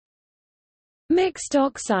Mixed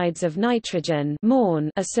oxides of nitrogen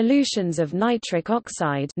are solutions of nitric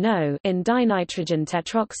oxide in dinitrogen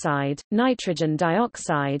tetroxide, nitrogen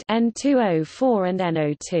dioxide N2O4 and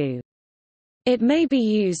NO2. It may be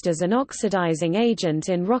used as an oxidizing agent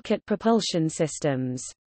in rocket propulsion systems.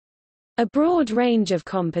 A broad range of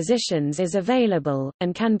compositions is available,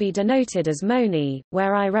 and can be denoted as MONI,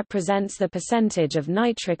 where I represents the percentage of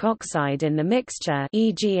nitric oxide in the mixture,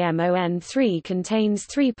 e.g. MON3 contains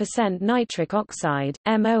 3% nitric oxide,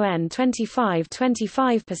 MON25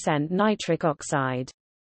 25% nitric oxide.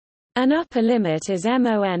 An upper limit is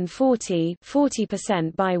MON40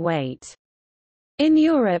 40% by weight. In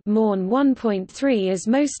Europe MON 1.3 is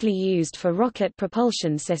mostly used for rocket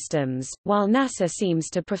propulsion systems, while NASA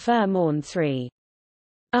seems to prefer MON 3.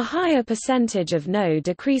 A higher percentage of NO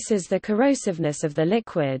decreases the corrosiveness of the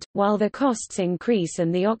liquid, while the costs increase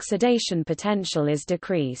and the oxidation potential is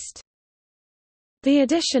decreased. The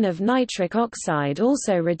addition of nitric oxide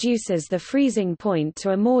also reduces the freezing point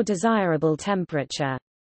to a more desirable temperature.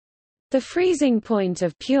 The freezing point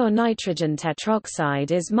of pure nitrogen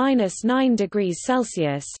tetroxide is -9 degrees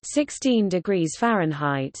Celsius (16 degrees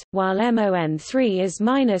Fahrenheit), while MON3 is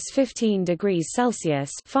 -15 degrees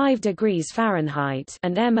Celsius (5 degrees Fahrenheit)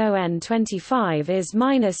 and MON25 is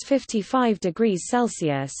 -55 degrees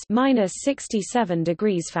Celsius (-67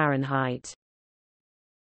 degrees Fahrenheit).